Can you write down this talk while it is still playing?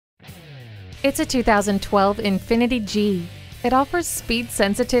It's a 2012 Infiniti G. It offers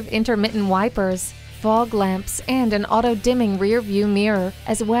speed-sensitive intermittent wipers, fog lamps, and an auto-dimming rear-view mirror,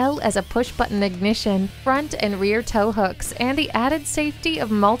 as well as a push-button ignition, front and rear tow hooks, and the added safety of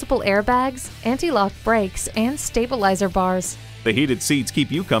multiple airbags, anti-lock brakes, and stabilizer bars. The heated seats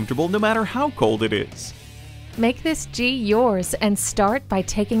keep you comfortable no matter how cold it is. Make this G yours and start by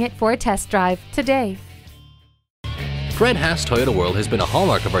taking it for a test drive today. Fred Haas Toyota World has been a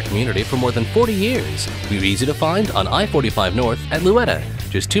hallmark of our community for more than 40 years. We're easy to find on I-45 North at Louetta,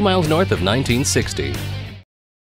 just 2 miles north of 1960.